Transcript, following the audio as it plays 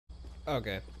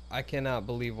Okay, I cannot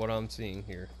believe what I'm seeing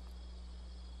here.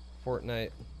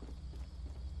 Fortnite.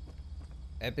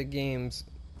 Epic Games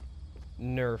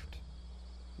nerfed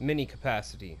mini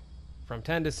capacity from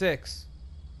 10 to 6.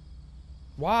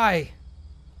 Why?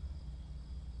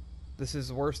 This is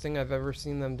the worst thing I've ever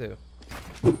seen them do.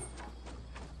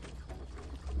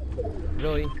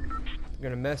 Really? They're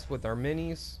gonna mess with our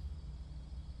minis?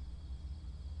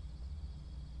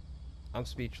 I'm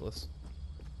speechless.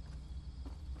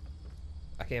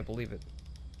 I can't believe it.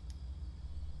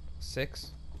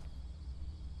 6?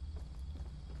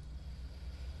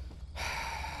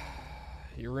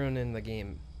 You're ruining the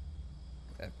game,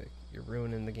 Epic. You're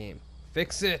ruining the game.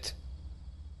 Fix it!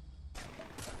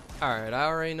 Alright, I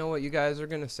already know what you guys are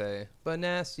gonna say. But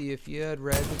Nasty, if you had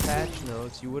read the patch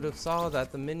notes, you would have saw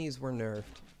that the minis were nerfed.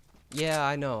 Yeah,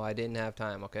 I know, I didn't have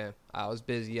time, okay? I was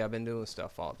busy, I've been doing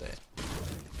stuff all day.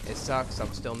 It sucks,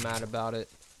 I'm still mad about it.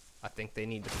 I think they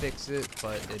need to fix it,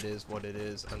 but it is what it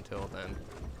is until then.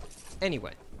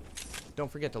 Anyway,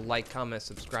 don't forget to like, comment,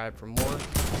 subscribe for more.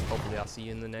 Hopefully I'll see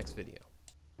you in the next video.